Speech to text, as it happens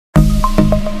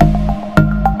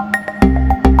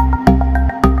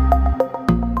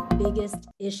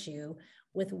issue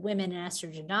with women and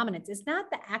estrogen dominance. It's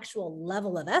not the actual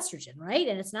level of estrogen, right?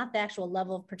 And it's not the actual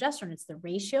level of progesterone, it's the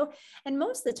ratio. And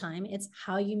most of the time it's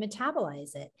how you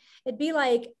metabolize it. It'd be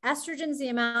like estrogen's the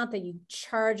amount that you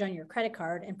charge on your credit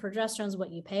card and progesterone's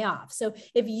what you pay off. So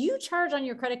if you charge on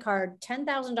your credit card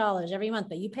 $10,000 every month,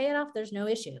 but you pay it off, there's no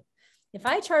issue. If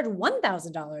I charge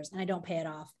 $1,000 and I don't pay it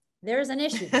off, there's an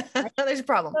issue. Right? There's a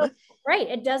problem. So, right.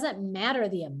 It doesn't matter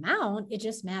the amount. It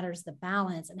just matters the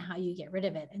balance and how you get rid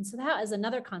of it. And so that is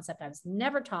another concept I was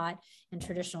never taught in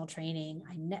traditional training.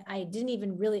 I didn't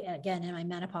even really, again, in my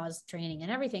menopause training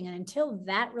and everything. And until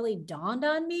that really dawned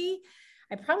on me,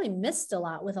 I probably missed a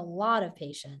lot with a lot of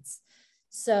patients.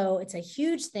 So it's a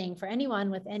huge thing for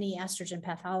anyone with any estrogen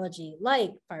pathology,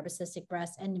 like fibrocystic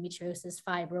breast, endometriosis,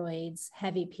 fibroids,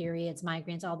 heavy periods,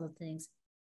 migraines, all those things.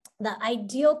 The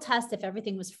ideal test, if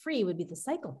everything was free, would be the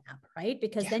cycle map, right?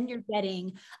 Because then you're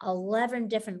getting 11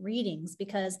 different readings.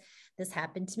 Because this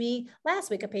happened to me last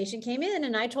week. A patient came in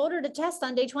and I told her to test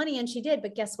on day 20 and she did,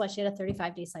 but guess what? She had a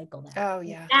 35-day cycle then. Oh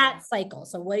yeah. That cycle.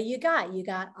 So what do you got? You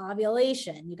got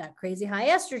ovulation, you got crazy high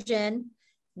estrogen,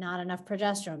 not enough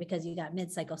progesterone because you got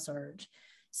mid-cycle surge.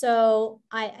 So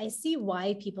I see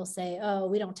why people say, oh,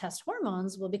 we don't test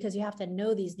hormones. Well, because you have to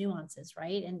know these nuances,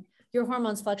 right? And your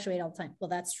hormones fluctuate all the time. Well,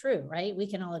 that's true, right? We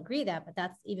can all agree that, but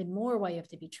that's even more why you have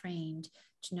to be trained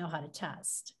to know how to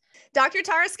test. Dr.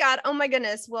 Tara Scott, oh my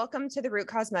goodness. Welcome to the Root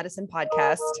Cause Medicine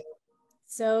podcast.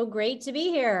 So great to be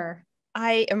here.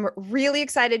 I am really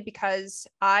excited because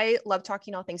I love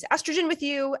talking all things estrogen with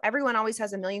you. Everyone always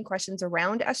has a million questions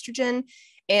around estrogen,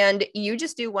 and you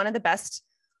just do one of the best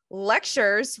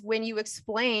lectures when you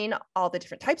explain all the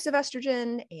different types of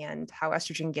estrogen and how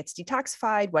estrogen gets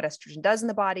detoxified, what estrogen does in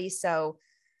the body. So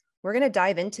we're going to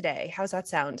dive in today. How's that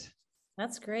sound?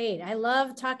 That's great. I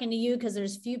love talking to you because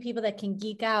there's few people that can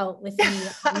geek out with me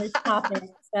on this topic.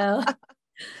 So,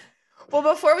 well,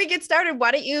 before we get started,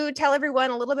 why don't you tell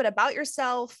everyone a little bit about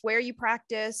yourself, where you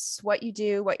practice, what you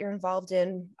do, what you're involved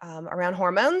in around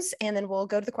hormones, and then we'll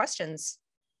go to the questions.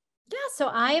 Yeah, so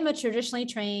I am a traditionally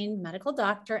trained medical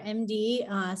doctor,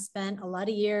 MD, spent a lot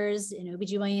of years in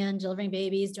OBGYN, delivering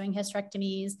babies, doing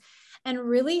hysterectomies, and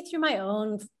really through my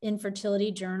own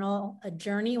infertility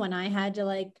journey when I had to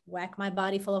like whack my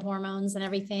body full of hormones and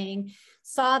everything,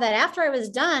 saw that after I was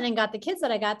done and got the kids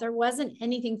that I got, there wasn't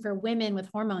anything for women with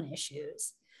hormone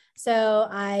issues. So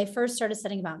I first started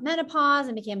studying about menopause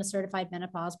and became a certified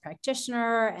menopause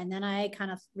practitioner. And then I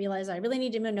kind of realized I really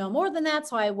need to know more than that.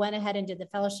 So I went ahead and did the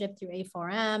fellowship through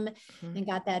A4M and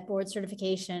got that board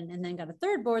certification, and then got a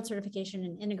third board certification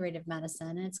in integrative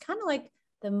medicine. And it's kind of like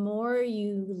the more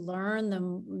you learn,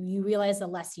 the you realize the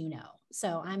less you know.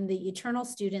 So I'm the eternal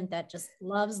student that just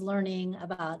loves learning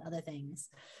about other things.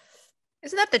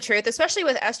 Isn't that the truth, especially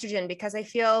with estrogen? Because I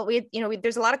feel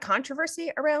there's a lot of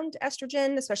controversy around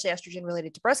estrogen, especially estrogen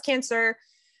related to breast cancer.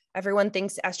 Everyone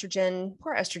thinks estrogen,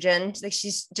 poor estrogen, like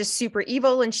she's just super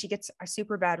evil and she gets a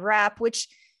super bad rap, which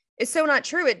is so not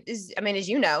true. It is, I mean, as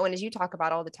you know, and as you talk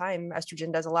about all the time,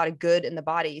 estrogen does a lot of good in the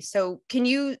body. So can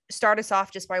you start us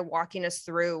off just by walking us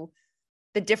through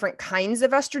the different kinds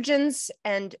of estrogens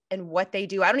and what they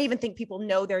do? I don't even think people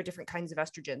know there are different kinds of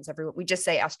estrogens. We just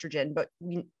say estrogen, but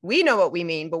we know what we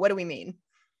mean, but what do we mean?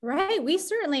 Right. We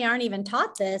certainly aren't even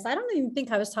taught this. I don't even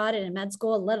think I was taught it in med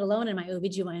school, let alone in my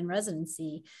OBGYN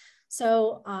residency.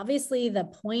 So obviously the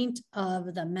point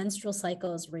of the menstrual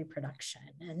cycle is reproduction.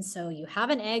 And so you have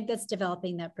an egg that's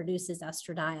developing that produces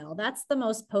estradiol. That's the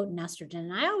most potent estrogen.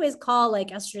 And I always call like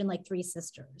estrogen like three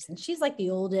sisters. And she's like the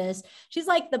oldest. She's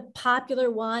like the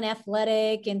popular one,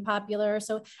 athletic and popular.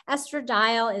 So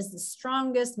estradiol is the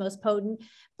strongest, most potent.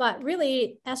 But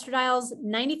really, estradiol's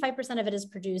 95% of it is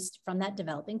produced from that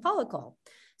developing follicle.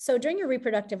 So during your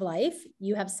reproductive life,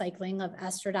 you have cycling of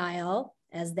estradiol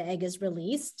as the egg is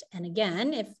released. And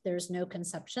again, if there's no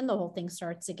conception, the whole thing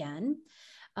starts again.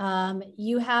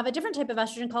 You have a different type of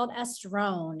estrogen called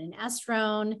estrone. And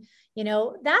estrone,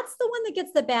 that's the one that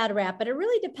gets the bad rap, but it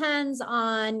really depends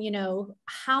on,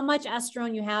 how much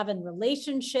estrone you have in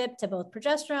relationship to both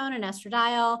progesterone and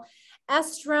estradiol.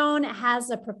 Estrone has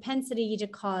a propensity to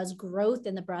cause growth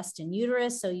in the breast and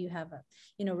uterus. So you have,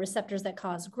 receptors that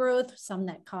cause growth, some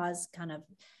that cause kind of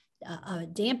a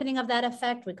dampening of that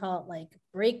effect. We call it like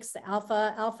brakes,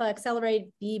 alpha accelerate,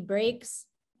 B brakes.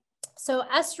 So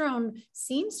estrone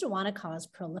seems to want to cause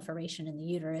proliferation in the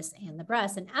uterus and the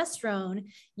breast. And estrone,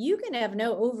 you can have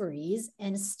no ovaries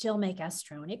and still make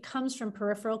estrone. It comes from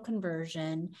peripheral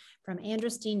conversion from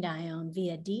androstenedione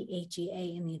via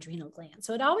DHEA in the adrenal gland.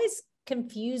 So it always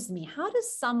confused me. How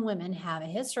does some women have a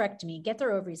hysterectomy, get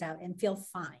their ovaries out and feel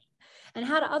fine? And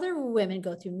how do other women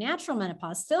go through natural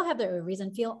menopause, still have their ovaries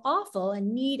and feel awful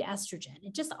and need estrogen?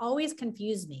 It just always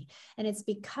confused me. And it's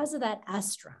because of that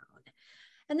estrone.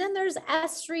 And then there's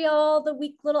estriol, the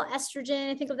weak little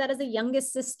estrogen. I think of that as the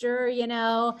youngest sister, you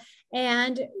know,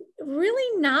 and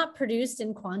really not produced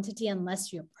in quantity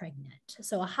unless you're pregnant.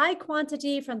 So a high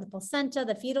quantity from the placenta,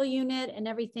 the fetal unit and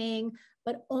everything,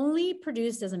 but only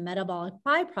produced as a metabolic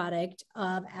byproduct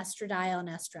of estradiol and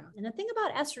estrone. And the thing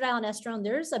about estradiol and estrone,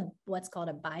 there's what's called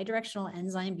a bidirectional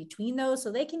enzyme between those.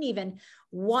 So they can even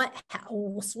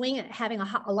swing it, having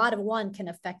a lot of one can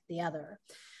affect the other.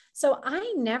 So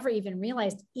I never even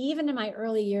realized, even in my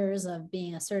early years of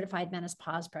being a certified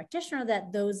menopause practitioner,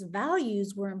 that those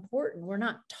values were important. We're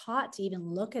not taught to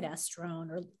even look at estrone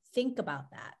or think about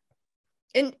that.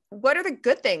 And what are the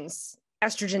good things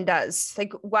estrogen does?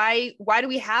 Like, why do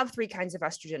we have 3 kinds of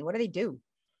estrogen? What do they do?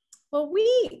 Well,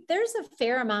 there's a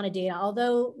fair amount of data,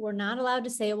 although we're not allowed to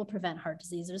say it will prevent heart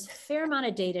disease. There's a fair amount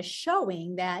of data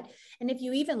showing that, and if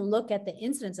you even look at the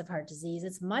incidence of heart disease,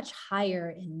 it's much higher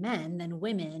in men than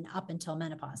women up until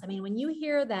menopause. I mean, when you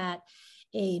hear that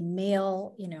a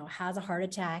male, you know, has a heart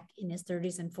attack in his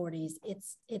 30s and 40s,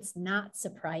 it's not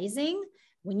surprising.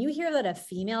 When you hear that a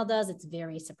female does, it's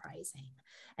very surprising.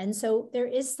 And so there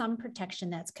is some protection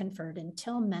that's conferred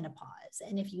until menopause.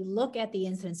 And if you look at the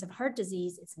incidence of heart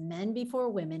disease, it's men before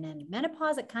women, and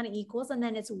menopause, it kind of equals, and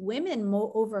then it's women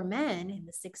over men in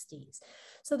the 60s.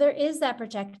 So there is that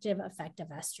protective effect of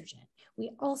estrogen.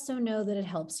 We also know that it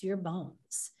helps your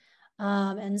bones.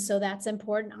 And so that's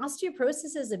important.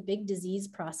 Osteoporosis is a big disease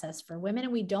process for women,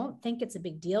 and we don't think it's a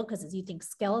big deal because you think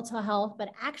skeletal health, but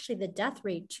actually the death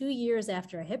rate 2 years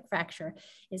after a hip fracture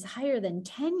is higher than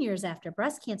 10 years after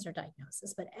breast cancer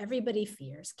diagnosis, but everybody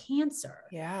fears cancer.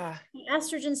 Yeah.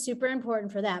 Estrogen is super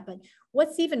important for that. But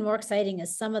what's even more exciting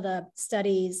is some of the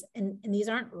studies, and these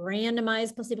aren't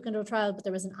randomized placebo-controlled trials, but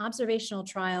there was an observational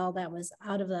trial that was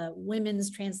out of the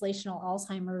women's translational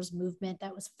Alzheimer's movement.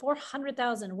 That was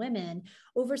 400,000 women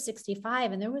over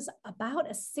 65. And there was about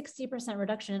a 60%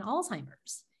 reduction in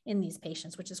Alzheimer's in these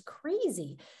patients, which is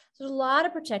crazy. So there's a lot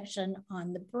of protection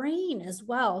on the brain as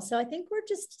well. So I think we're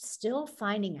just still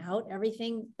finding out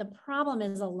everything. The problem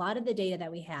is a lot of the data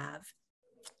that we have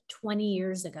 20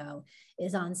 years ago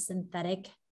is on synthetic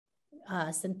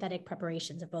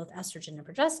preparations of both estrogen and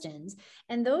progestins,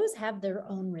 and those have their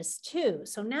own risks too.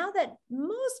 So now that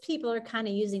most people are kind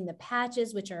of using the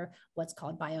patches, which are what's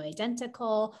called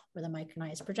bioidentical, or the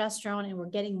micronized progesterone, and we're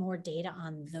getting more data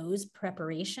on those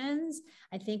preparations,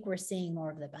 I think we're seeing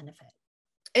more of the benefit.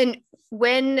 And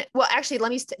actually, let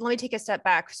me take a step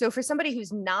back. So for somebody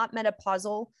who's not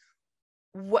menopausal,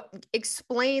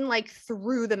 explain like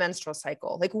through the menstrual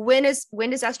cycle, like when does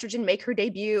estrogen make her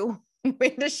debut?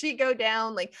 When does she go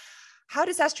down? Like, how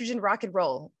does estrogen rock and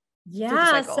roll?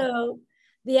 Yeah. So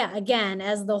yeah, again,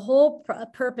 as the whole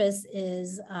purpose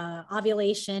is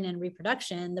ovulation and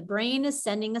reproduction, the brain is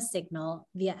sending a signal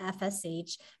via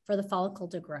FSH for the follicle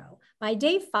to grow. By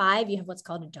day 5, you have what's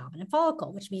called a dominant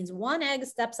follicle, which means one egg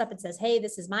steps up and says, hey,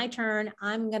 this is my turn.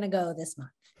 I'm going to go this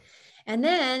month. And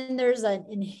then there's an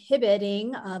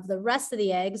inhibiting of the rest of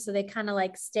the eggs. So they kind of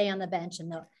like stay on the bench,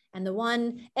 and the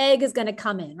one egg is going to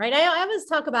come in, right? I always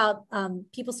talk about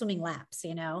people swimming laps,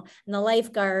 you know, and the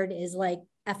lifeguard is like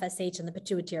FSH and the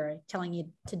pituitary telling you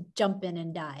to jump in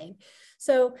and dive.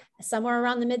 So somewhere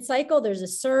around the mid-cycle, there's a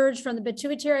surge from the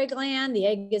pituitary gland, the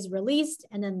egg is released,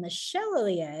 and then the shell of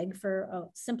the egg, for a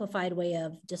simplified way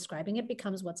of describing it,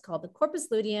 becomes what's called the corpus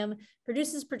luteum,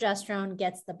 produces progesterone,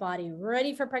 gets the body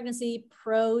ready for pregnancy,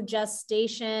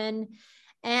 progestation.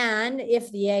 And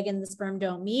if the egg and the sperm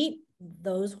don't meet,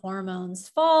 those hormones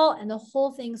fall and the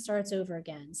whole thing starts over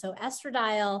again. So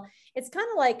estradiol, it's kind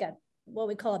of like what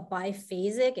we call a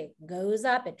biphasic. It goes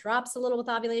up, it drops a little with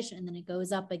ovulation, and then it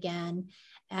goes up again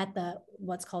at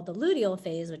what's called the luteal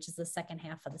phase, which is the second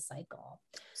half of the cycle.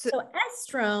 So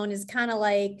estrone is kind of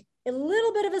like a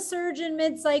little bit of a surge in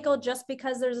mid-cycle just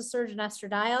because there's a surge in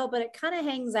estradiol, but it kind of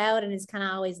hangs out and is kind of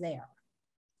always there.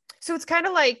 So it's kind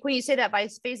of like when you say that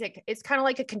biphasic, it's kind of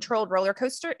like a controlled roller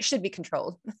coaster. It should be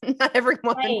controlled. Not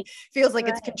everyone feels like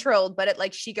it's controlled,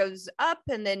 but she goes up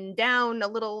and then down a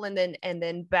little and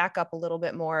then back up a little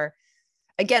bit more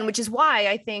again, which is why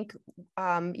I think,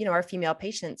 our female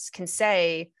patients can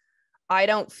say, I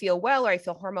don't feel well, or I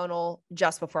feel hormonal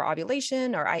just before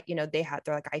ovulation, or they're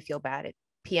like, I feel bad at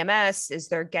PMS, is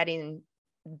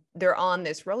they're on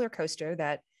this roller coaster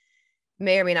that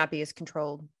may or may not be as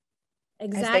controlled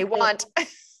as they want.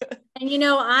 And, you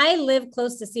know, I live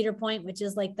close to Cedar Point, which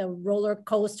is like the roller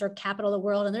coaster capital of the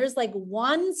world. And there's like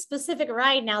one specific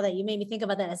ride now that you made me think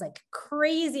about that as like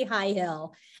crazy high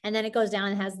hill. And then it goes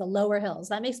down and has the lower hills.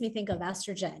 That makes me think of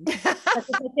estrogen. But it's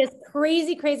like this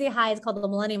crazy, crazy high. It's called the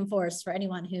Millennium Force for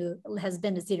anyone who has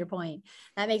been to Cedar Point.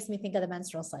 That makes me think of the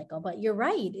menstrual cycle. But you're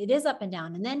right. It is up and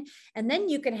down. And then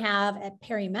you can have at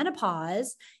perimenopause,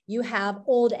 you have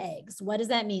old eggs. What does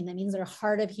that mean? That means they're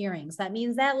hard of hearing. So that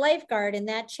means that lifeguard in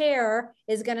that chair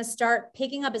is going to start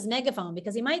picking up his megaphone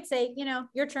because he might say, you know,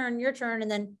 your turn.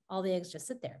 And then all the eggs just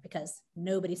sit there because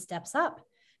nobody steps up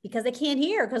because they can't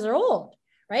hear because they're old.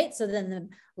 Right. So then the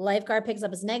lifeguard picks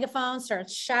up his megaphone,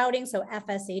 starts shouting. So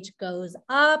FSH goes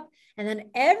up and then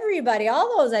everybody,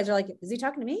 all those eggs are like, is he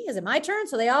talking to me? Is it my turn?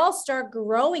 So they all start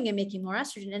growing and making more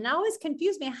estrogen. And it always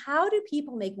confused me. How do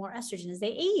people make more estrogen as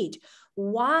they age?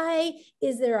 Why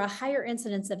is there a higher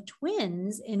incidence of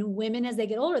twins in women as they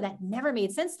get older? That never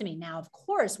made sense to me. Now, of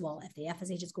course, well, if the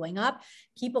FSH is going up,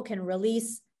 people can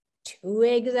release 2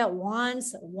 eggs at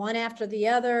once, one after the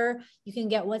other. You can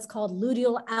get what's called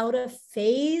luteal out of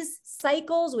phase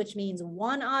cycles, which means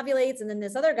one ovulates and then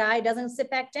this other guy doesn't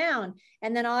sit back down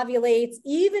and then ovulates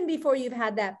even before you've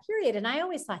had that period. And I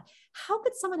always thought, how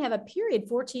could someone have a period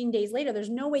 14 days later? There's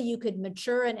no way you could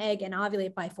mature an egg and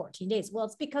ovulate by 14 days. Well,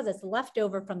 it's because it's left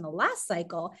over from the last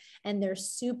cycle and they're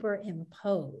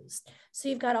superimposed. So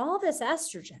you've got all this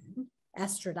estrogen,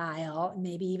 estradiol,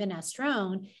 maybe even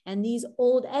estrone, and these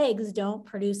old eggs don't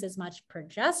produce as much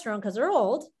progesterone because they're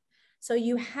old. So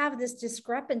you have this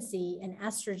discrepancy in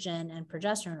estrogen and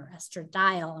progesterone, or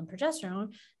estradiol and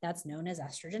progesterone, that's known as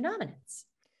estrogen dominance.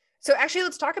 So actually,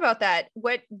 let's talk about that.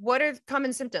 What are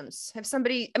common symptoms? Have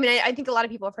somebody, I mean, I think a lot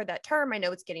of people have heard that term. I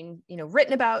know it's getting,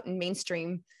 written about in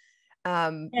mainstream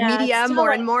media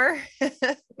more and more.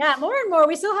 Yeah, more and more.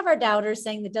 We still have our doubters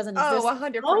saying that doesn't exist. Oh,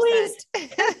 100%. Always,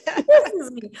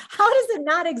 how does it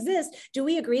not exist? Do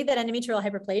we agree that endometrial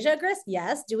hyperplasia exists?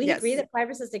 Yes. Do we agree that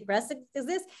fibrocystic breast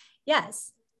exists?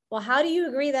 Yes. Well, how do you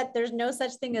agree that there's no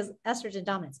such thing as estrogen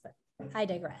dominance? But I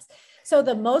digress. So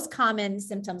the most common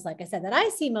symptoms, like I said, that I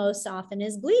see most often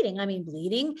is bleeding. I mean,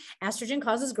 bleeding, estrogen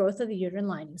causes growth of the uterine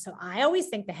lining. So I always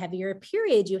think the heavier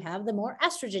period you have, the more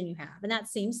estrogen you have. And that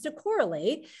seems to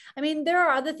correlate. I mean, there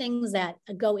are other things that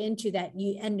go into that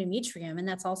endometrium, and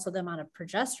that's also the amount of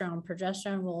progesterone.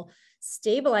 Progesterone will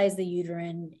stabilize the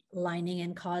uterine lining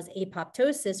and cause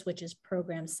apoptosis, which is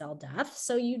programmed cell death.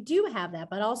 So you do have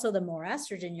that, but also the more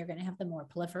estrogen, you're going to have the more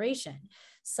proliferation.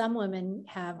 Some women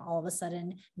have all of a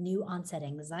sudden new onset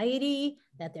anxiety,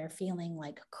 that they're feeling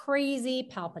like crazy,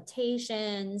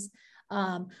 palpitations.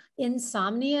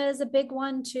 Insomnia is a big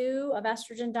one too of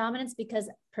estrogen dominance because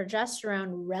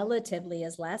progesterone relatively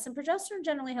is less, and progesterone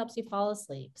generally helps you fall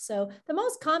asleep. So the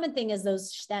most common thing is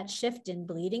that shift in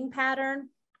bleeding pattern.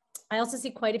 I also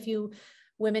see quite a few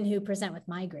women who present with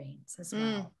migraines as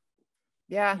well.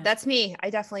 Yeah, that's me.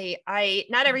 I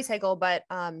not every cycle, but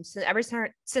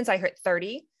since I hit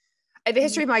 30, I have a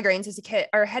history of migraines as a kid,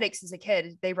 or headaches as a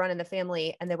kid. They run in the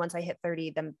family. And then once I hit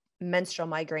 30, the menstrual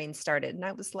migraines started. And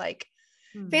I was like,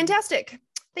 fantastic.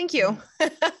 Thank you.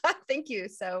 Thank you.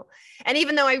 So, and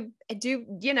even though I do,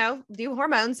 do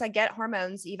hormones, I get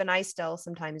hormones, even I still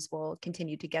sometimes will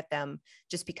continue to get them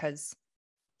just because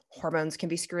hormones can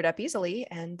be screwed up easily.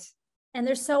 And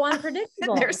they're so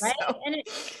unpredictable, right? And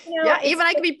even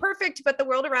I can be perfect, but the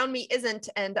world around me isn't,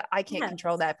 and I can't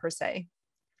control that per se.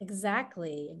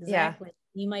 Exactly. Yeah.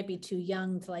 You might be too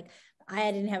young to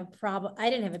I didn't have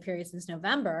a period since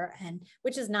November, and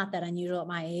which is not that unusual at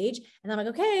my age. And I'm like,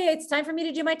 okay, it's time for me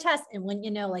to do my test. And when,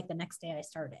 the next day I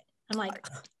started, I'm like,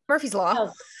 Murphy's Law.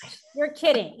 Oh, you're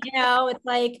kidding. It's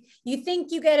like, you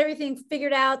think you get everything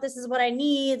figured out. This is what I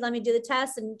need. Let me do the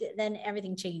test. And then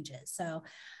everything changes. So,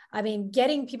 I mean,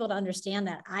 getting people to understand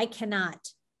that I cannot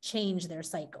change their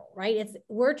cycle, right?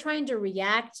 We're trying to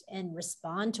react and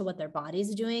respond to what their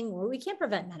body's doing. We can't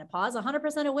prevent menopause.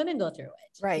 100% of women go through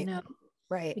it. Right.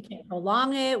 Right. We can't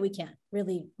prolong it. We can't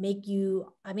really make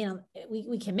you,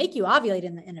 we can make you ovulate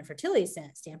in a fertility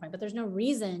standpoint, but there's no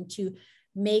reason to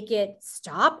make it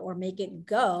stop or make it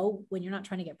go when you're not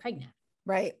trying to get pregnant.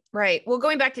 Right. Right. Well,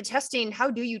 going back to testing,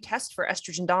 how do you test for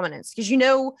estrogen dominance? Because,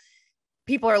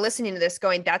 people are listening to this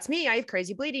going, that's me. I have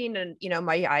crazy bleeding and,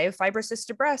 I have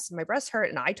fibrocystic breasts and my breasts hurt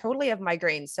and I totally have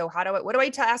migraines. So what do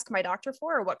I ask my doctor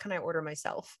for, or what can I order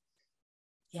myself?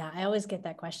 Yeah. I always get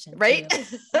that question. Right.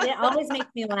 It always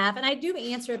makes me laugh. And I do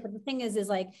answer it. But the thing is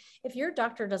if your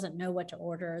doctor doesn't know what to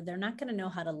order, they're not going to know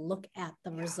how to look at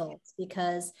the results,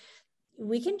 because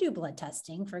we can do blood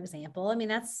testing, for example. I mean,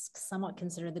 that's somewhat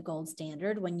considered the gold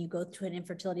standard. When you go to an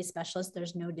infertility specialist,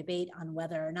 there's no debate on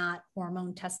whether or not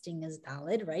hormone testing is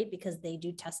valid, right? Because they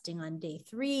do testing on day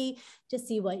 3 to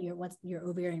see what your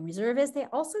ovarian reserve is. They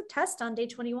also test on day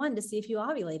 21 to see if you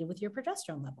ovulated with your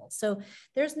progesterone levels. So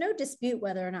there's no dispute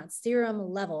whether or not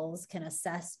serum levels can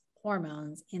assess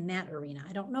hormones in that arena.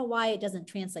 I don't know why it doesn't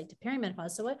translate to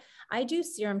perimenopause. So what I do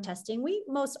serum testing, we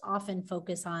most often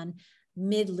focus on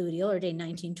mid-luteal or day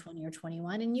 19, 20, or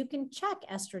 21. And you can check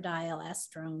estradiol,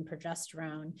 estrone,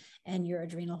 progesterone, and your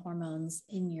adrenal hormones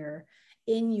in your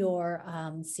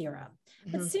serum.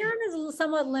 But serum is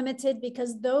somewhat limited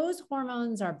because those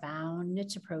hormones are bound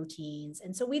to proteins.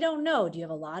 And so we don't know, do you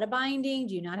have a lot of binding?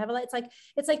 Do you not have a lot?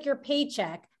 It's like your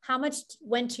paycheck, how much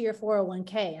went to your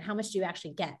 401k and how much do you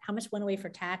actually get? How much went away for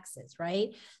taxes, right?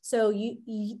 So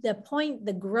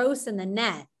the gross and the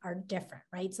net are different,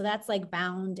 right? So that's like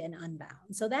bound and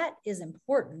unbound. So that is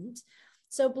important.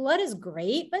 So blood is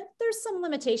great, but there's some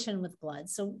limitation with blood.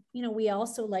 So, we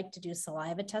also like to do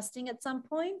saliva testing at some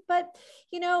point, but,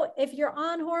 if you're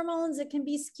on hormones, it can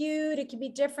be skewed, it can be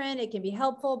different, it can be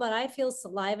helpful, but I feel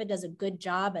saliva does a good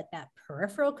job at that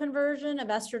peripheral conversion of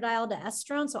estradiol to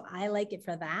estrone. So I like it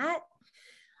for that.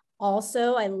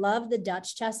 Also, I love the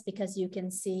Dutch test because you can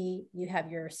see you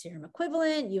have your serum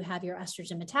equivalent, you have your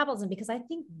estrogen metabolism, because I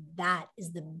think that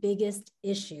is the biggest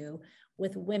issue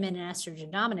with women and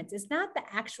estrogen dominance. It's not the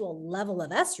actual level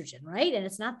of estrogen, right? And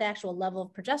it's not the actual level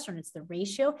of progesterone, it's the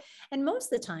ratio. And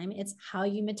most of the time, it's how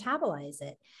you metabolize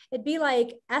it. It'd be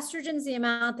like estrogen's the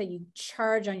amount that you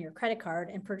charge on your credit card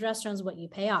and progesterone is what you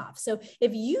pay off. So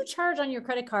if you charge on your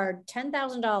credit card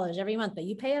 $10,000 every month, but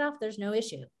you pay it off, there's no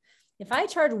issue. If I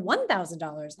charge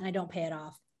 $1,000 and I don't pay it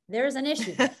off, there's an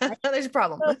issue. Right? There's a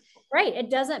problem. So, right. It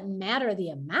doesn't matter the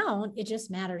amount. It just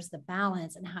matters the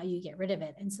balance and how you get rid of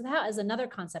it. And so that is another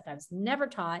concept I was never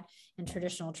taught in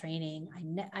traditional training.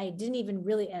 I didn't even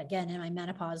really, again, in my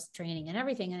menopause training and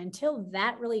everything. And until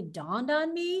that really dawned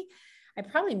on me, I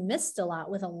probably missed a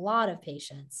lot with a lot of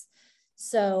patients.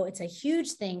 So it's a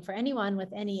huge thing for anyone with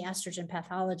any estrogen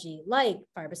pathology, like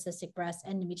fibrocystic breast,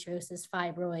 endometriosis,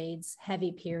 fibroids,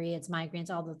 heavy periods, migraines,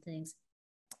 all those things.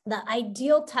 The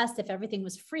ideal test, if everything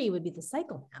was free, would be the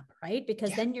cycle map, right?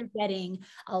 Because then you're getting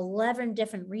 11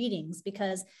 different readings.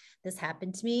 Because this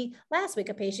happened to me last week.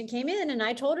 A patient came in and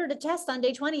I told her to test on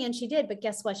day 20 and she did, but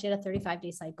guess what? She had a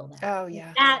 35-day cycle then. Oh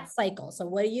yeah. That cycle. So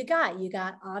what do you got? You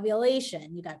got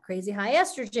ovulation, you got crazy high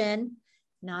estrogen,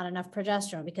 not enough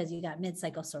progesterone because you got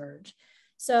mid-cycle surge.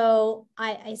 So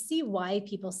I see why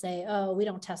people say, oh, we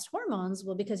don't test hormones.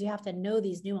 Well, because you have to know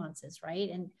these nuances,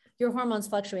 right? And your hormones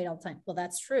fluctuate all the time. Well,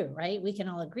 that's true, right? We can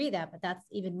all agree that, but that's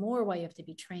even more why you have to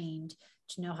be trained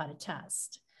to know how to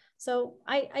test. So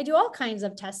I do all kinds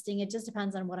of testing. It just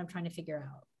depends on what I'm trying to figure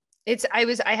out.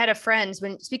 I had a friend,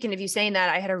 when speaking of you saying that,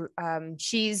 I had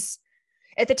she's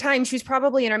at the time, she was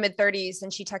probably in her mid 30s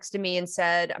and she texted me and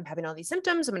said, I'm having all these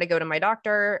symptoms. I'm going to go to my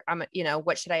doctor.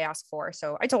 What should I ask for?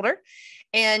 So I told her,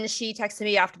 and she texted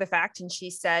me after the fact. And she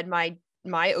said, my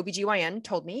OBGYN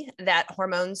told me that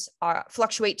hormones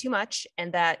fluctuate too much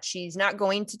and that she's not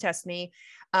going to test me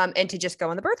and to just go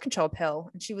on the birth control pill.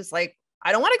 And she was like,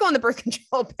 I don't want to go on the birth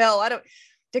control pill.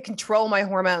 To control my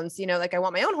hormones, I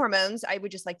want my own hormones. I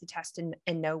would just like to test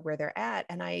and know where they're at.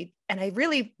 And I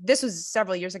really, this was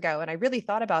several years ago. And I really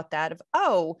thought about that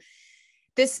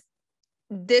this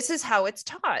is how it's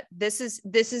taught.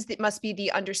 It must be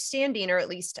the understanding, or at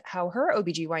least how her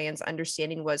OBGYN's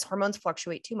understanding was, hormones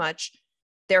fluctuate too much.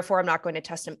 Therefore, I'm not going to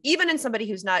test them, even in somebody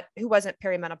who wasn't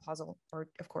perimenopausal or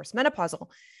of course menopausal.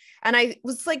 And I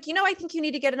was like, I think you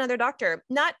need to get another doctor,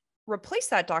 not replace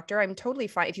that doctor. I'm totally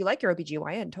fine. If you like your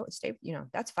OBGYN, totally stay,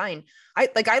 that's fine.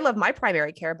 I love my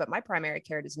primary care, but my primary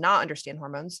care does not understand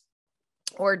hormones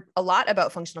or a lot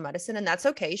about functional medicine. And that's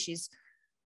okay. She's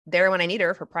there when I need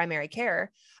her for primary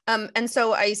care. And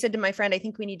so I said to my friend, I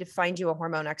think we need to find you a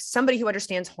hormone somebody who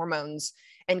understands hormones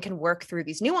and can work through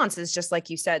these nuances, just like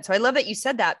you said. So I love that you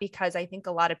said that, because I think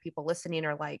a lot of people listening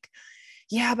are like,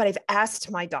 yeah, but I've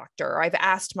asked my doctor, or I've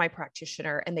asked my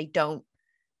practitioner, and they don't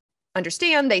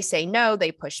understand. They say no,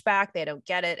 they push back, they don't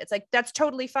get it. It's like, that's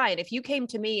totally fine. If you came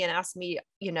to me and asked me,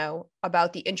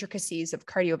 about the intricacies of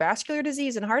cardiovascular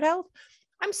disease and heart health,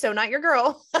 I'm so not your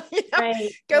girl.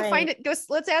 Find it.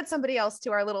 Let's add somebody else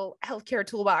to our little healthcare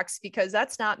toolbox, because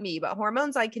that's not me. But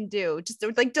hormones I can do. Just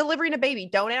like delivering a baby.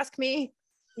 Don't ask me.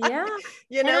 Yeah.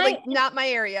 You And know, like not my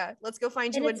area. Let's go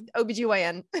find you an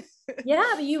OBGYN. Yeah,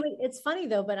 but it's funny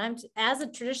though, but as a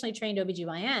traditionally trained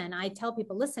OBGYN, I tell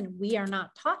people, listen, we are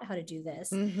not taught how to do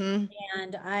this. Mm-hmm.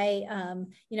 And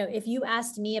if you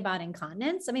asked me about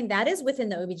incontinence, I mean, that is within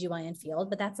the OBGYN field,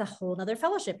 but that's a whole nother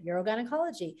fellowship,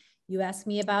 urogynecology. You ask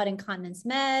me about incontinence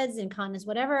meds, incontinence,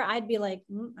 whatever, I'd be like,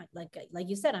 like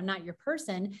you said, I'm not your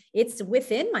person. It's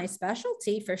within my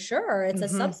specialty for sure. It's a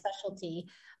subspecialty,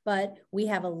 but we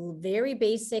have a very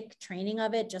basic training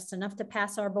of it, just enough to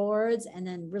pass our boards. And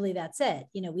then really that's it.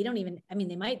 We don't even, I mean,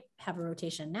 they might have a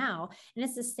rotation now, and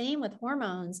it's the same with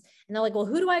hormones. And they're like, well,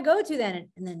 who do I go to then?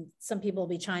 And then some people will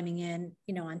be chiming in,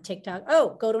 on TikTok,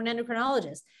 oh, go to an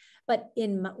endocrinologist. But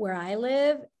where I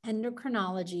live,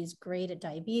 endocrinology is great at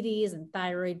diabetes and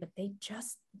thyroid, but they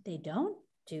don't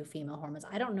do female hormones.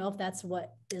 I don't know if that's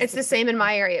what it's the same in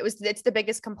my area. It's the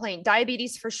biggest complaint.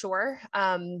 Diabetes for sure.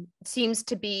 Seems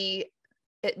to be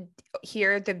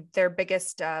here their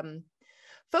biggest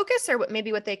focus, or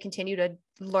what they continue to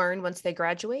learn once they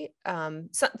graduate. Some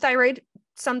thyroid,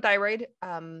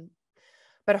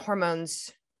 but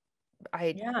hormones,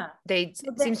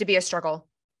 seems to be a struggle.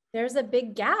 There's a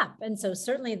big gap. And so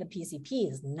certainly the PCP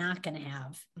is not going to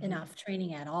have enough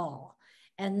training at all.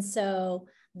 And so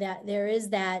that there is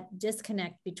that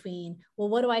disconnect between, well,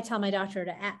 what do I tell my doctor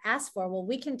to ask for? Well,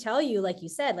 we can tell you, like you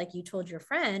said, like you told your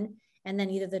friend, and then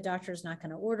either the doctor is not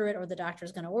going to order it or the doctor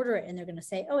is going to order it. And they're going to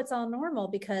say, oh, it's all normal,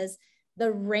 because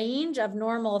the range of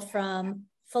normal from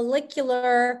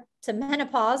follicular to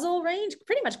menopausal range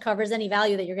pretty much covers any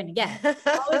value that you're going to get.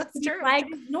 It's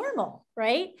flagged as normal,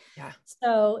 right? Yeah.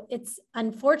 So it's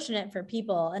unfortunate for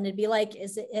people. And it'd be like,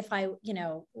 if I,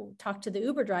 talk to the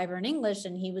Uber driver in English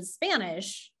and he was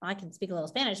Spanish, I can speak a little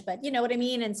Spanish, but you know what I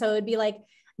mean? And so it'd be like,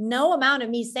 no amount of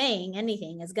me saying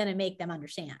anything is going to make them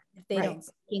understand if they don't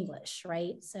speak English.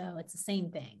 Right. So it's the same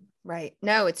thing. Right.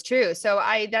 No, it's true. So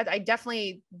I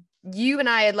definitely, you and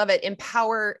I love it.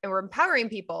 We're empowering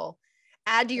people.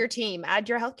 Add to your team, add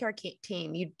to your healthcare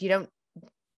team. You don't,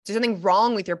 there's nothing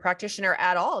wrong with your practitioner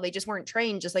at all. They just weren't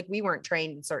trained, just like we weren't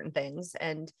trained in certain things.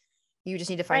 And you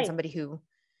just need to find somebody who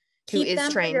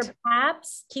is trained. Your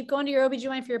PAPs. Keep going to your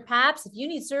OBGYN for your PAPs. If you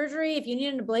need surgery, if you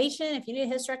need an ablation, if you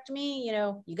need a hysterectomy,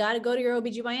 you got to go to your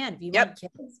OBGYN. If you want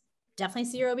kids, definitely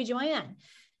see your OBGYN.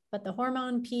 But the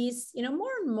hormone piece,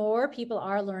 more and more people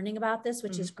are learning about this,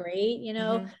 which is great,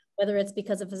 whether it's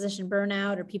because of physician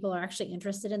burnout or people are actually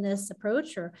interested in this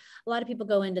approach, or a lot of people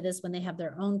go into this when they have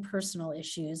their own personal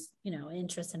issues,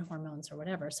 interest in hormones or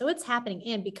whatever. So it's happening.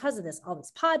 And because of this, all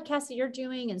this podcasts that you're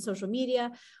doing and social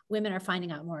media, women are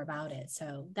finding out more about it.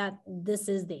 So this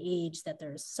is the age that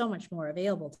there's so much more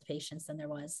available to patients than there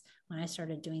was when I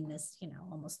started doing this,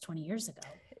 almost 20 years ago.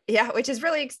 Yeah. Which is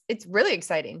it's really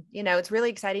exciting. It's really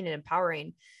exciting and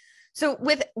empowering. So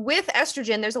with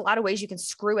estrogen, there's a lot of ways you can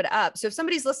screw it up. So if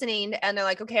somebody's listening and they're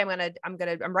like, okay,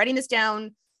 I'm writing this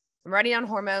down. I'm writing down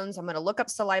hormones. I'm going to look up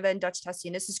saliva and Dutch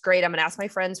testing. This is great. I'm going to ask my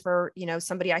friends for,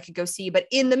 somebody I could go see. But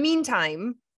in the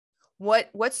meantime,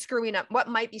 what's screwing up? What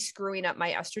might be screwing up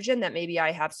my estrogen that maybe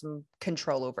I have some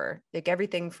control over? Like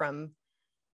everything from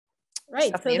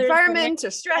so the environment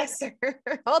to stress,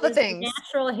 all the things.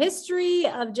 Natural history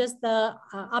of just the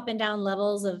up and down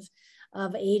levels of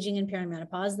aging and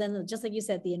perimenopause. Then just like you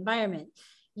said, the environment,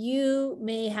 you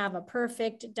may have a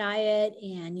perfect diet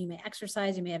and you may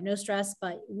exercise, you may have no stress,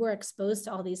 but we're exposed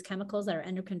to all these chemicals that are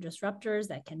endocrine disruptors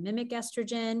that can mimic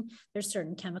estrogen. There's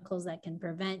certain chemicals that can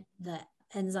prevent the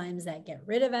enzymes that get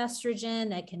rid of estrogen,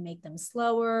 that can make them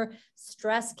slower.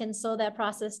 Stress can slow that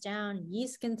process down.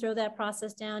 Yeast can throw that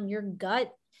process down. Your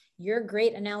gut, your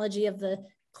great analogy of the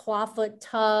clawfoot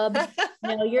tub,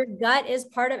 your gut is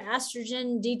part of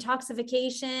estrogen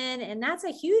detoxification. And that's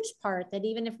a huge part that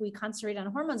even if we concentrate on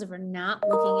hormones, if we're not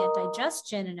looking at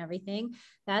digestion and everything,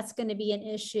 that's going to be an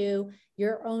issue.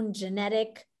 Your own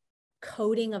genetic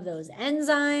coding of those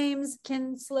enzymes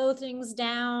can slow things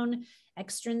down.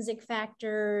 Extrinsic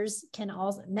factors can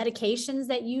also, medications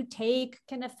that you take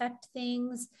can affect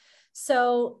things.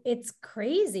 So it's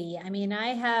crazy. I mean, I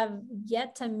have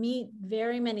yet to meet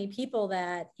very many people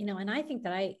that, and I think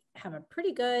that I have a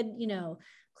pretty good,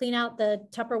 clean out the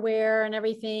Tupperware and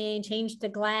everything, change the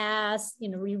glass,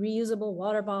 reusable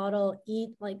water bottle, eat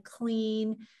like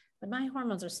clean, but my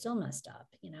hormones are still messed up,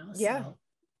 Yeah.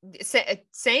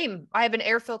 Same. I have an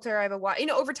air filter. I have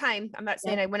over time, I'm not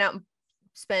saying I went out and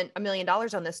spent $1 million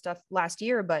on this stuff last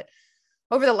year, but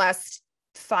over the last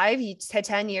 5 to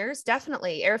 10 years,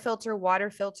 definitely air filter, water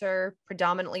filter,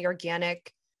 predominantly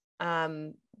organic.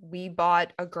 We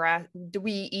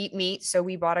eat meat. So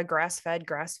we bought a grass-fed,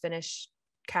 grass-finished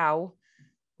cow.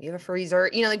 We have a freezer,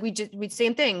 you know, like we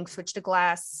same thing, switch to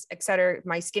glass, etc.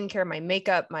 My skincare, my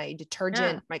makeup, my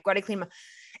detergent, my body clean,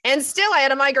 and still I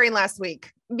had a migraine last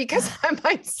week because of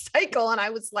my cycle. And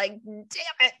I was like,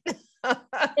 damn it.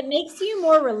 It makes you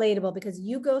more relatable because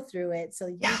you go through it. So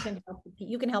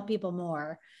you can help people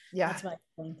more. Yeah. That's why I'm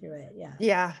going through it. Yeah.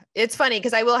 Yeah. It's funny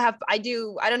because I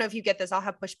don't know if you get this. I'll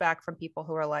have pushback from people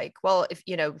who are like, well, if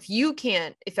you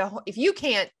can't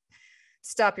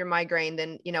stop your migraine,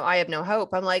 then, I have no hope.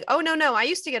 I'm like, oh, no. I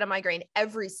used to get a migraine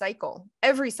every cycle.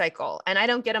 And I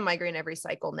don't get a migraine every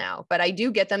cycle now, but I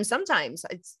do get them sometimes.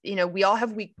 It's, we all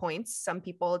have weak points. Some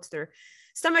people it's their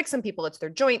stomach, some people it's their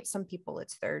joints, some people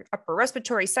it's their upper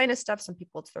respiratory sinus stuff, some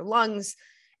people it's their lungs.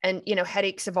 And,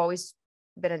 headaches have always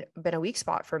been a weak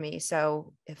spot for me.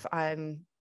 So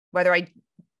whether I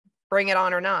bring it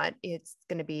on or not, it's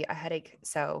going to be a headache.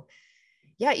 So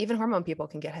yeah, even hormone people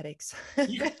can get headaches.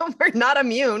 We're not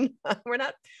immune. We're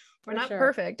not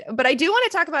perfect. But I do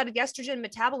want to talk about estrogen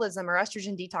metabolism or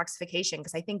estrogen detoxification,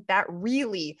 because I think that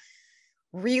really,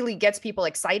 really gets people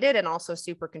excited and also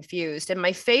super confused. And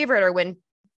my favorite are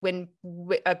when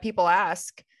people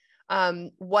ask,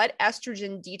 what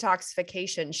estrogen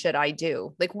detoxification should I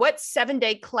do? Like, what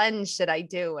 7-day cleanse should I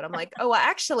do? And I'm like, oh, well,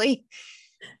 actually,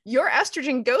 your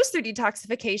estrogen goes through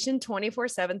detoxification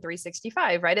 24/7,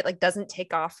 365, right? It like doesn't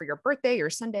take off for your birthday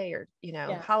or Sunday or,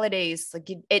 holidays. Like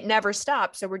it never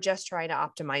stops. So we're just trying to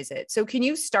optimize it. So can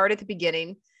you start at the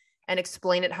beginning and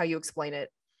explain it how you explain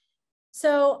it?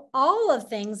 So all of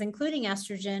things, including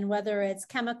estrogen, whether it's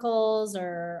chemicals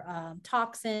or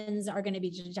toxins, are going to be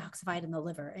detoxified in the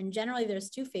liver. And generally there's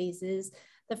 2 phases.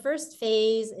 The first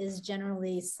phase is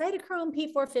generally cytochrome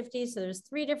P450. So there's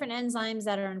 3 different enzymes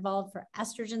that are involved for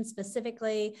estrogen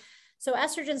specifically. So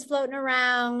estrogen's floating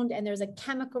around and there's a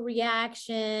chemical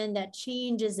reaction that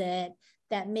changes it,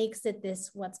 that makes it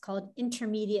this, what's called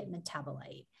intermediate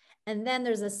metabolite. And then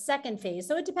there's a second phase.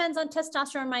 So it depends on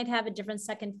testosterone might have a different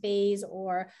second phase,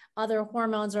 or other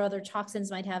hormones or other toxins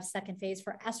might have second phase.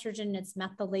 For estrogen, it's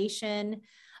methylation.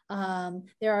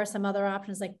 There are some other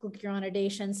options like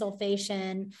glucuronidation,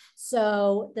 sulfation.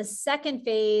 So the second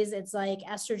phase, it's like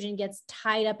estrogen gets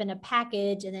tied up in a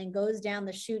package and then goes down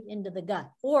the chute into the gut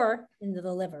or into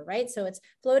the liver, right? So it's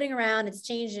floating around, it's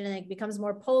changed and it becomes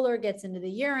more polar, gets into the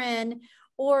urine,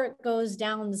 or it goes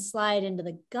down the slide into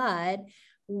the gut,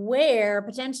 where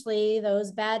potentially those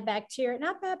bad bacteria,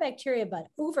 not bad bacteria, but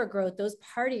overgrowth, those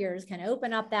partiers can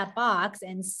open up that box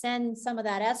and send some of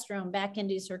that estrone back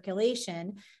into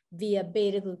circulation via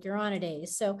beta glucuronidase.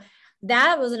 So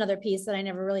that was another piece that I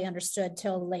never really understood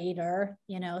till later,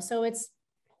 so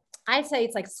I say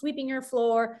it's like sweeping your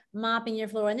floor, mopping your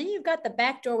floor. And then you've got the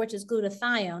back door, which is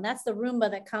glutathione. That's the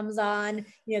Roomba that comes on,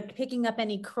 picking up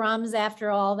any crumbs after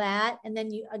all that. And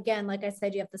then you, again, like I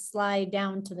said, you have to slide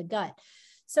down to the gut.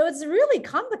 So it's really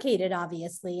complicated,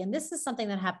 obviously. And this is something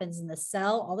that happens in the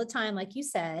cell all the time. Like you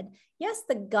said, yes,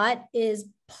 the gut is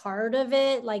part of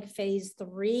it, like phase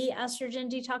 3 estrogen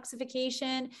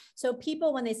detoxification. So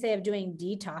people, when they say of doing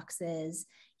detoxes,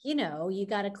 you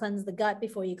got to cleanse the gut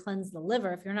before you cleanse the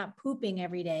liver. If you're not pooping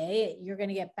every day, you're going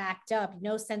to get backed up.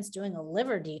 No sense doing a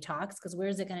liver detox, because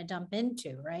where's it going to dump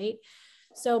into, right?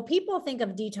 So people think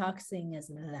of detoxing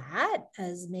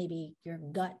as maybe your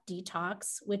gut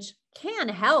detox, which can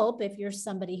help if you're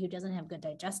somebody who doesn't have good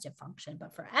digestive function.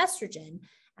 But for estrogen,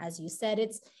 as you said,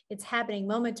 it's happening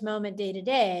moment to moment, day to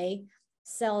day,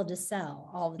 cell to cell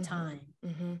all the time.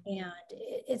 Mm-hmm. And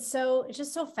it's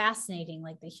just so fascinating,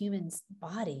 like the human's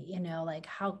body, like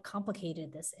how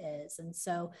complicated this is. And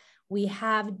so we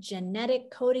have genetic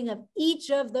coding of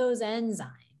each of those enzymes.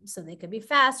 So they could be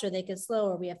faster, they could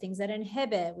slower. We have things that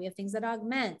inhibit, we have things that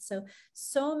augment.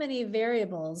 So many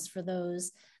variables for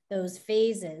those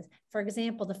phases. For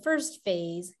example, the first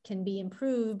phase can be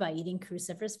improved by eating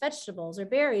cruciferous vegetables or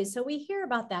berries. So we hear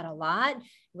about that a lot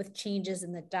with changes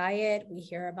in the diet. We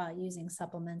hear about using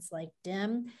supplements like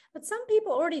DIM, but some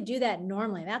people already do that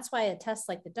normally. That's why a test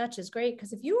like the Dutch is great,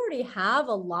 because if you already have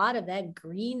a lot of that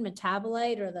green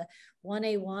metabolite or the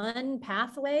 1A1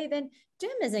 pathway, then DIM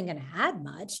isn't going to add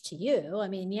much to you. I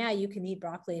mean, yeah, you can eat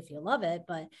broccoli if you love it,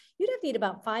 but you'd have to eat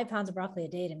about 5 pounds of broccoli a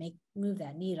day to move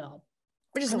that needle.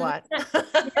 Which is a lot. Yeah,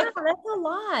 that's a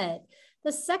lot.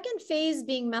 The second phase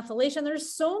being methylation,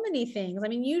 there's so many things. I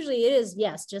mean, usually it is,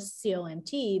 yes, just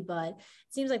COMT, but it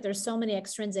seems like there's so many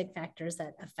extrinsic factors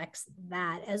that affects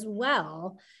that as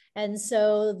well. And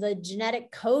so the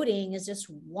genetic coding is just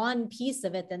one piece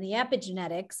of it. Then the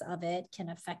epigenetics of it can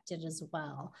affect it as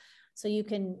well. So you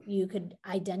could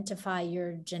identify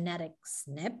your genetic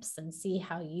SNPs and see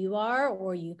how you are,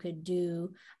 or you could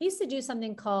I used to do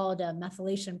something called a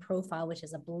methylation profile, which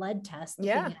is a blood test.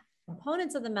 Yeah.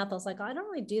 components of the methyl. It's like, oh, I don't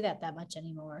really do that much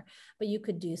anymore, but you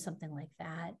could do something like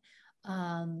that.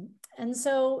 And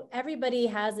so everybody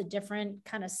has a different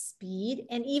kind of speed.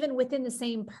 And even within the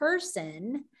same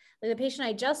person, like the patient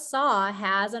I just saw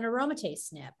has an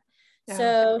aromatase SNP.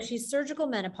 So she's surgical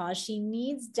menopause. She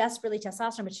needs desperately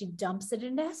testosterone, but she dumps it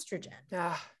into estrogen.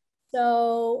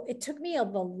 So it took me the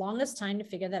longest time to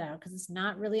figure that out because it's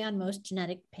not really on most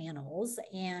genetic panels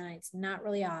and it's not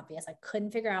really obvious. I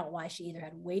couldn't figure out why she either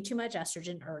had way too much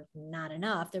estrogen or not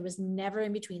enough. There was never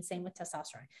in between. Same with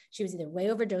testosterone. She was either way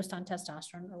overdosed on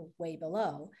testosterone or way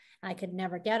below. And I could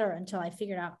never get her until I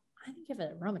figured out I can give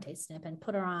her a aromatase SNP and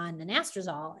put her on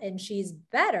anastrozole and she's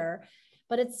better.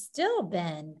 But it's still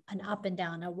been an up and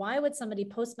down. Now, why would somebody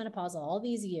postmenopausal all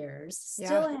these years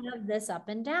still have this up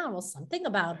and down? Well, something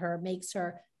about her makes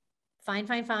her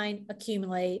fine,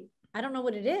 accumulate. I don't know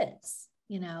what it is,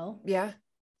 you know? Yeah.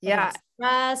 Whether it's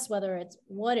stress, whether it's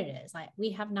what it is. We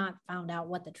have not found out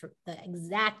what the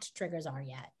exact triggers are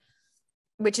yet.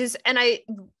 Which is, and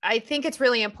I think it's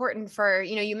really important for,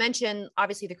 you know, you mentioned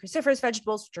obviously the cruciferous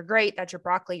vegetables, which are great. That's your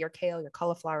broccoli, your kale, your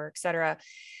cauliflower, et cetera.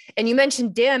 And you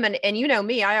mentioned DIM and you know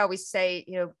me, I always say,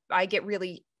 you know, I get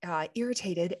really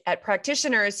irritated at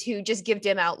practitioners who just give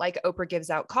DIM out like Oprah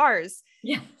gives out cars.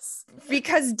 Yes.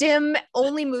 Because DIM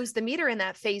only moves the meter in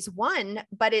that phase 1,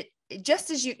 but it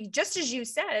just as you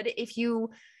said,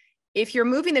 if you're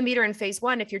moving the meter in phase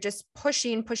 1, if you're just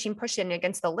pushing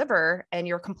against the liver and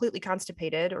you're completely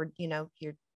constipated or, you know,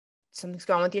 something's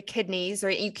going on with your kidneys or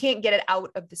you can't get it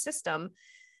out of the system,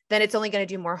 then it's only going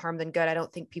to do more harm than good. I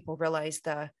don't think people realize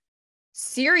the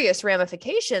serious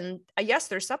ramification. Yes,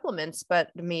 there's supplements, but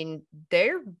I mean,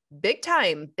 they're big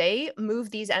time. They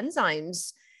move these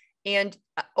enzymes and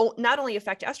not only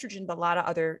affect estrogen, but a lot of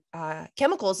other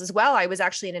chemicals as well. I was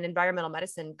actually in an environmental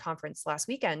medicine conference last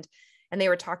weekend, and they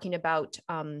were talking about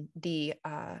the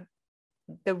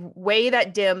way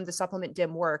that DIM, the supplement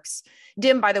DIM works.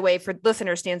 DIM, by the way, for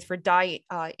listeners, stands for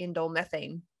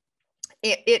diindolylmethane.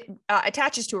 It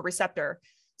attaches to a receptor.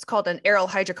 It's called an aryl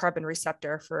hydrocarbon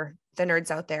receptor for the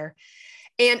nerds out there.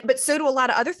 But so do a lot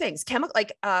of other things,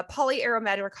 like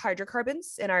polyaromatic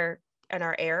hydrocarbons in our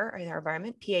air, in our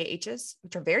environment, PAHs,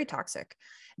 which are very toxic.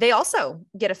 They also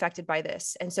get affected by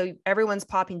this. And so everyone's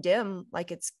popping DIM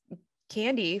like it's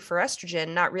candy for estrogen,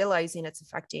 not realizing it's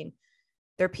affecting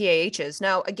their PAHs.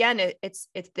 Now, again, it's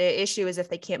the issue is if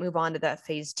they can't move on to that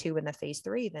phase 2 and the phase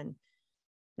 3, then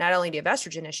not only do you have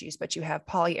estrogen issues, but you have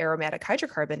polyaromatic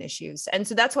hydrocarbon issues. And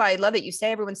so that's why I love that you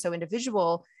say everyone's so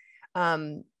individual.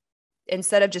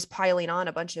 Instead of just piling on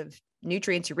a bunch of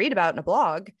nutrients you read about in a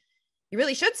blog, you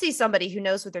really should see somebody who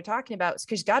knows what they're talking about,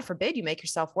 because God forbid you make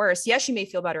yourself worse. Yes, you may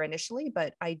feel better initially,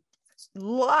 but a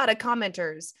lot of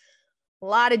commenters, a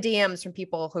lot of DMs from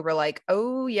people who were like,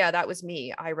 oh yeah, that was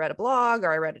me. I read a blog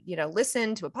or I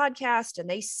listened to a podcast and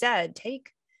they said,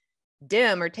 take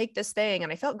DIM or take this thing.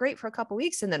 And I felt great for a couple of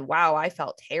weeks. And then, wow, I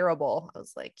felt terrible. I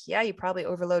was like, yeah, you probably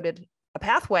overloaded a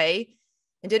pathway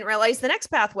and didn't realize the next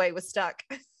pathway was stuck.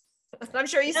 I'm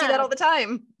sure you see that all the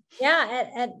time.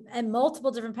 Yeah, and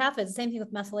multiple different pathways. The same thing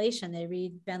with methylation. They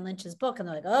read Ben Lynch's book and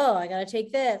they're like, oh, I got to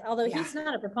take this. Although he's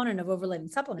not a proponent of overloading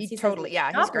supplements. He totally,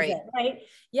 he's great. Right.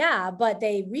 Yeah. But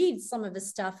they read some of his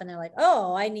stuff and they're like,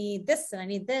 oh, I need this and I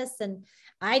need this. And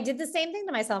I did the same thing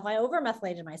to myself. I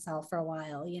over-methylated myself for a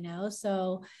while,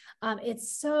 so and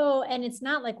it's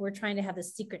not like we're trying to have a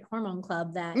secret hormone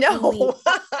club that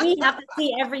we have to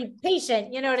see every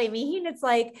patient, you know what I mean? It's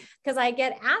like, because I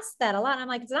get asked that a lot. I'm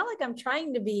like, it's not like I'm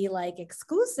trying to be like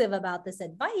exclusive about this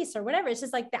advice or whatever. It's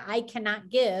just like that I cannot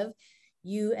give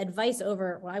you advice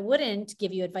over, I wouldn't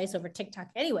give you advice over TikTok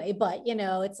anyway, but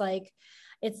it's like,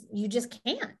 you just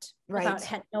can't without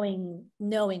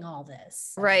knowing all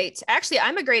this. So. Right. Actually,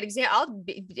 I'm a great example. I'll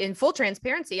be in full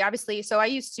transparency, obviously. So I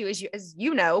used to, as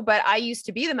you know, but I used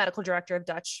to be the medical director of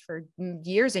Dutch for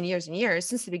years and years and years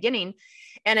since the beginning,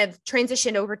 and have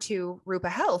transitioned over to Rupa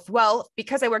Health. Well,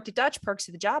 because I worked at Dutch, perks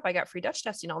of the job, I got free Dutch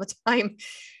testing all the time.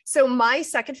 So my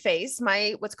second phase,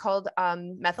 what's called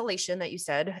methylation that you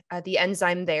said, the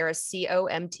enzyme there is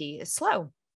COMT, is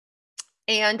slow.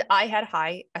 And I had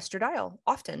high estradiol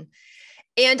often.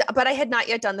 But I had not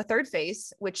yet done the third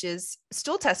phase, which is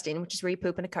stool testing, which is where you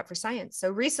poop in a cup for science. So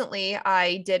recently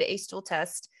I did a stool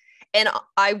test and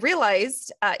I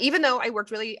realized, even though had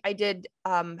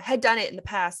done it in the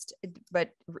past, but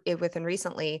within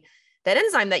recently, that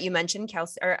enzyme that you mentioned,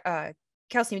 calcium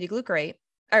deglucarate,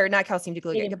 or not calcium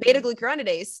deglucarate,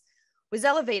 beta-glucuronidase, was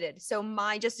elevated. So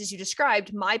just as you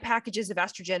described, my packages of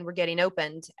estrogen were getting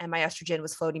opened and my estrogen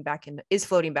is floating back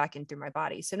in through my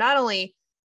body. So not only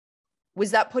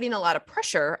was that putting a lot of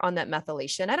pressure on that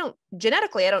methylation?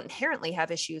 Genetically, I don't inherently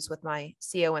have issues with my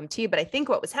COMT, but I think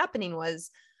what was happening was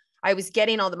I was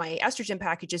getting all my estrogen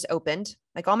packages opened,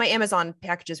 like all my Amazon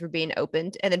packages were being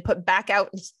opened and then put back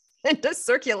out into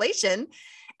circulation.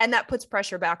 And that puts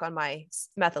pressure back on my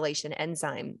methylation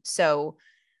enzyme. So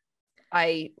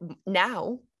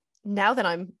now that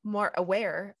I'm more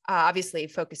aware, obviously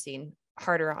focusing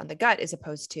harder on the gut as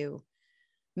opposed to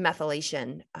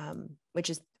methylation, which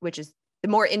is the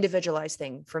more individualized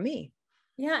thing for me.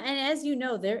 Yeah. And as you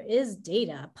know, there is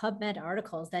data, PubMed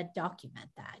articles that document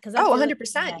that. Because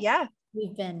 100%. Yeah.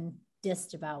 We've been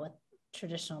dissed about with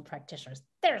traditional practitioners.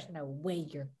 There's no way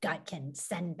your gut can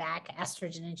send back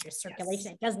estrogen into your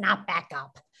circulation. Yes. It does not back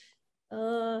up.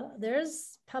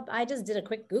 I just did a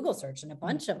quick Google search and a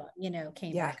bunch of them,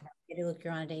 came back about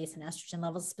beta-glucuronidase and estrogen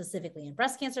levels specifically in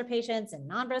breast cancer patients and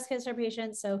non-breast cancer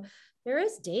patients. So there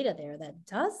is data there that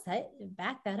does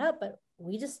back that up, but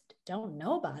we just don't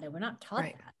know about it. We're not taught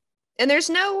that. And there's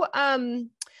not a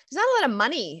lot of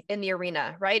money in the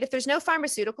arena, right? If there's no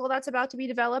pharmaceutical that's about to be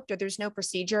developed, or there's no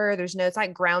procedure, it's not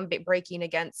groundbreaking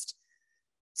against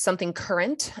something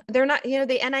current. They're not,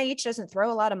 the NIH doesn't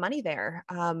throw a lot of money there.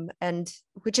 And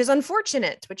which is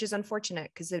unfortunate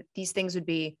because these things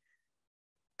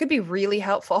could be really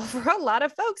helpful for a lot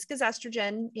of folks, because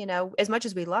estrogen, as much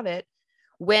as we love it,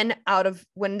 when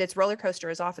its roller coaster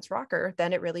is off its rocker,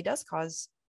 then it really does cause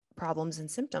problems and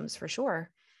symptoms for sure.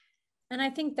 And I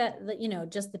think that,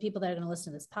 just the people that are going to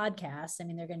listen to this podcast, I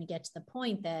mean, they're going to get to the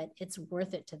point that it's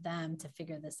worth it to them to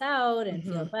figure this out and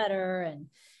feel better. And,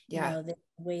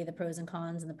 weigh the pros and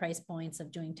cons and the price points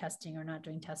of doing testing or not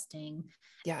doing testing.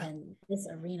 Yeah. And this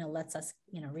arena lets us,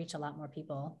 reach a lot more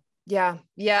people. Yeah.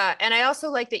 Yeah. And I also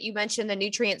like that you mentioned the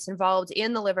nutrients involved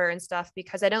in the liver and stuff,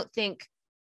 because I don't think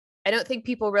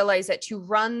people realize that to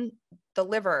run the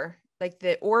liver, like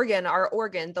the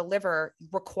liver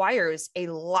requires a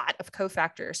lot of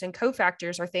cofactors, and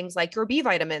cofactors are things like your B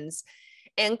vitamins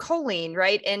and choline,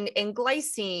 right? And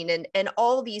glycine and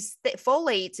all these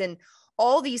folates and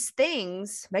all these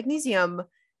things, magnesium,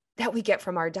 that we get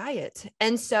from our diet.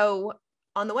 And so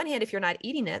on the one hand, if you're not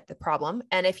eating it, the problem,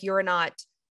 and if you're not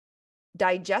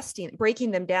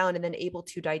breaking them down and then able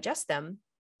to digest them,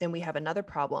 then we have another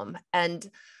problem. And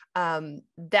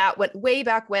that went way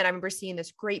back when. I remember seeing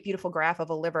this great, beautiful graph of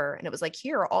a liver, and it was like,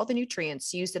 here are all the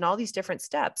nutrients used in all these different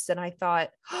steps. And I thought,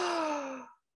 oh,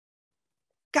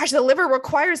 gosh, the liver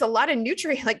requires a lot of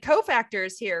nutrient, like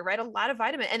cofactors here, right? A lot of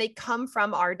vitamin, and they come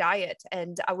from our diet.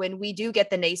 And when we do get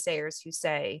the naysayers who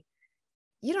say,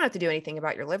 you don't have to do anything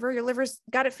about your liver's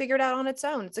got it figured out on its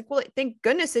own. It's like, well, thank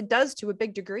goodness it does to a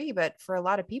big degree. But for a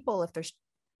lot of people, if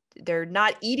they're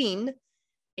not eating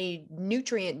a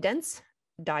nutrient dense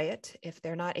diet, if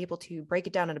they're not able to break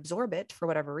it down and absorb it for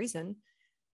whatever reason,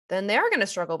 then they are going to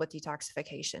struggle with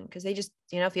detoxification, because they just,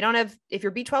 if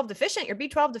you're B12 deficient, you're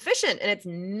B12 deficient, and it's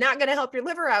not going to help your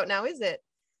liver out now, is it?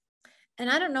 And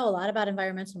I don't know a lot about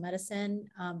environmental medicine,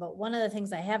 but one of the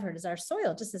things I have heard is our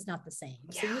soil just is not the same.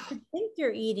 Yeah. So you could think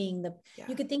you're eating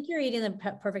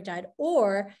the perfect diet,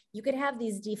 or you could have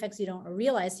these defects you don't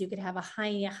realize. So you could have a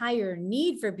higher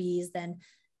need for Bs than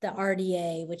the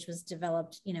RDA, which was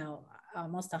developed,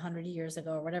 almost 100 years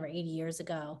ago or whatever, 80 years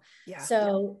ago. Yeah.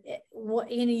 So,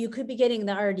 you could be getting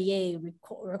the RDA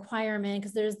requirement,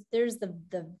 because there's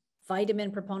the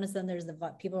vitamin proponents, then there's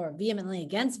the people who are vehemently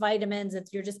against vitamins.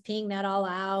 If you're just peeing that all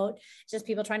out, it's just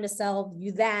people trying to sell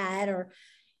you that, or,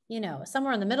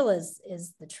 somewhere in the middle is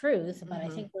the truth. But I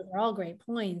think those are all great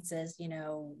points. Is,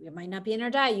 it might not be in our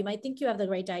diet. You might think you have the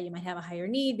right diet. You might have a higher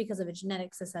need because of a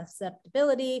genetic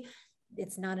susceptibility.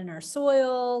 It's not in our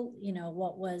soil,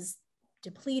 what was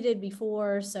depleted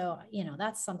before. So,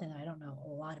 that's something that I don't know a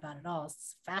lot about at all.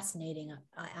 It's a fascinating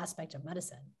aspect of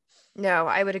medicine. No,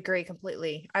 I would agree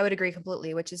completely,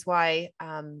 which is why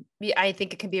I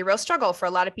think it can be a real struggle for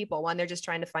a lot of people. One, they're just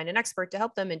trying to find an expert to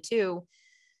help them. And two,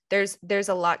 there's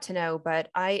a lot to know, but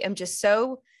I am just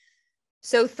so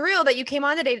thrilled that you came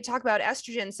on today to talk about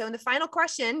estrogen. So in the final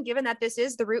question, given that this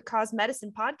is the Root Cause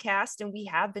Medicine podcast, and we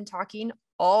have been talking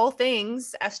all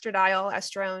things estradiol,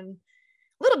 estrone,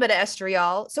 a little bit of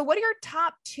estriol. So what are your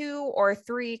top 2 or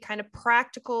 3 kind of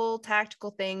practical,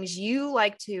 tactical things you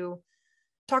like to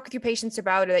talk with your patients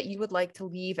about, or that you would like to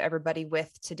leave everybody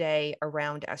with today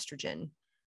around estrogen?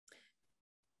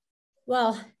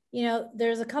 Well,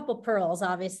 there's a couple pearls,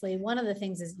 obviously. One of the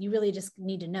things is you really just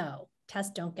need to know.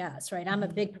 Test, don't guess, right? I'm a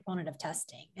big proponent of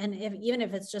testing. And even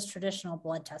if it's just traditional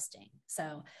blood testing.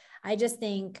 So I just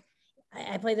think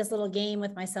I play this little game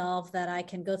with myself that I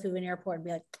can go through an airport and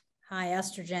be like, high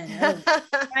estrogen, oh,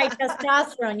 high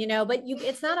testosterone, you know, but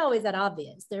it's not always that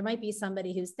obvious. There might be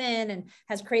somebody who's thin and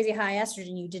has crazy high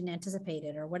estrogen, you didn't anticipate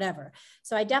it or whatever.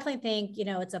 So I definitely think, you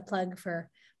know, it's a plug for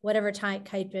whatever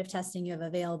type of testing you have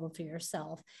available for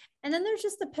yourself. And then there's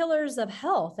just the pillars of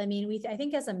health. I mean, I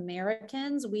think as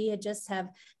Americans, we just have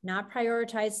not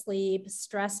prioritized sleep,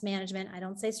 stress management. I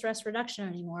don't say stress reduction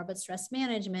anymore, but stress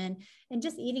management and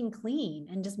just eating clean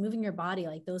and just moving your body,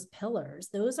 like those pillars.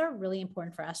 Those are really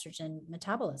important for estrogen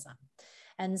metabolism.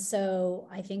 And so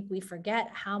I think we forget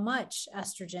how much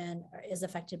estrogen is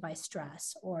affected by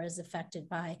stress or is affected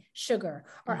by sugar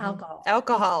or alcohol.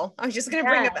 Alcohol. I was just going to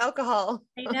bring up alcohol.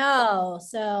 I know.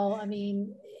 So, I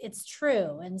mean, it's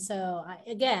true. And so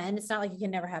again, it's not like you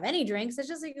can never have any drinks. It's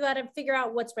just like you got to figure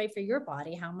out what's right for your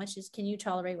body. How much can you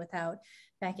tolerate without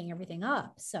backing everything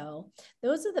up? So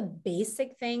those are the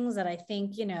basic things that I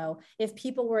think, you know, if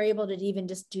people were able to even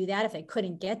just do that, if they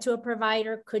couldn't get to a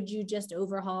provider, could you just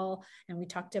overhaul? And we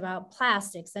talked about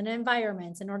plastics and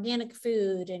environments and organic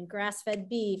food and grass-fed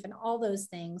beef and all those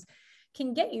things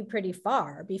can get you pretty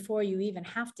far before you even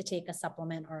have to take a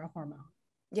supplement or a hormone.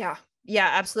 Yeah. Yeah,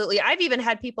 absolutely. I've even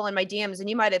had people in my DMs, and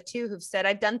you might have too, who've said,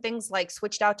 I've done things like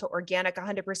switched out to organic,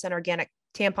 100% organic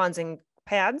tampons and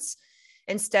pads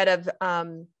instead of,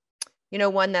 you know,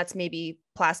 one that's maybe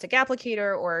plastic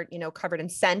applicator or, you know, covered in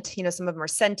scent, you know, some of them are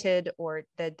scented or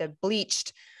the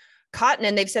bleached cotton.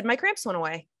 And they've said, my cramps went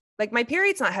away. Like my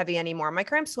period's not heavy anymore. My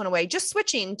cramps went away. Just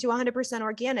switching to 100%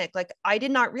 organic. Like I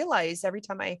did not realize every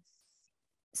time I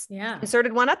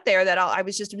inserted one up there that I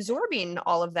was just absorbing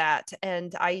all of that.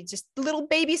 And I just little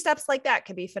baby steps like that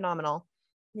can be phenomenal.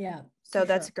 Yeah. So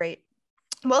that's great.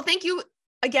 Well, thank you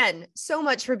again so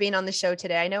much for being on the show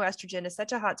today. I know estrogen is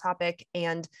such a hot topic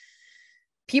and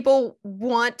people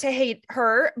want to hate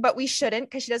her, but we shouldn't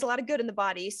because she does a lot of good in the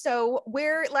body. So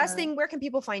where can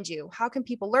people find you? How can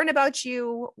people learn about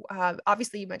you?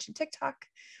 Obviously you mentioned TikTok.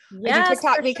 Yes, I do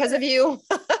TikTok because of you.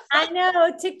 I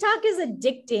know TikTok is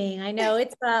addicting. I know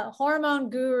it's a Hormone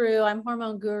Guru. I'm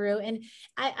Hormone Guru. And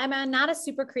I'm not a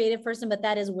super creative person, but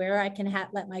that is where I can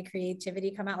let my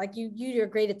creativity come out. Like you're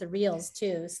great at the reels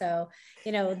too. So,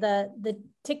 you know, the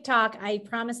TikTok, I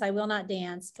promise I will not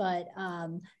dance, but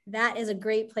that is a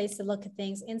great place to look at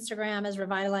things. Instagram is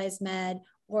Revitalize Med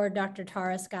or Dr.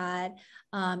 Tara Scott,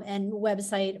 and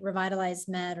website Revitalize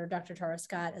Med or Dr. Tara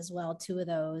Scott as well, two of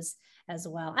those as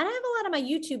well. And I have a lot on my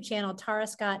YouTube channel, Tara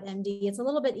Scott MD. It's a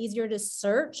little bit easier to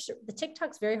search. The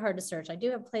TikTok's very hard to search. I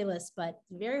do have playlists, but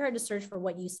very hard to search for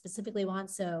what you specifically want.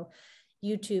 So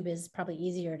YouTube is probably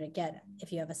easier to get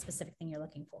if you have a specific thing you're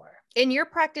looking for. And your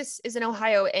practice is in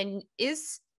Ohio and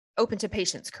is open to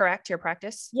patients, correct? Your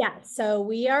practice? Yeah. So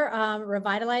we are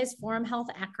Revitalize Forum Health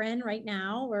Akron right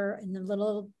now. We're in the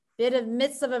little bit of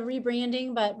midst of a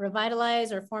rebranding, but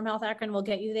Revitalize or Forum Health Akron will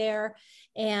get you there.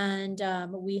 And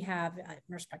we have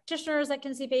nurse practitioners that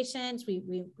can see patients.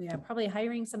 We are probably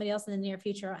hiring somebody else in the near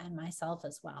future and myself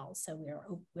as well. So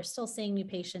we're still seeing new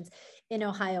patients in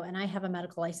Ohio, and I have a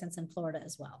medical license in Florida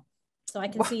as well. So I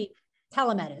can see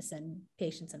telemedicine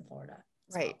patients in Florida.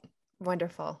 Right. Well.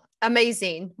 Wonderful.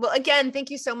 Amazing. Well, again,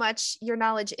 thank you so much. Your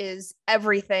knowledge is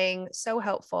everything. So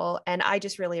helpful. And I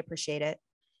just really appreciate it.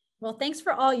 Well, thanks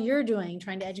for all you're doing,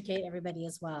 trying to educate everybody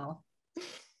as well.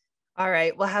 All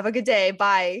right. Well, have a good day.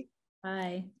 Bye.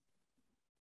 Bye.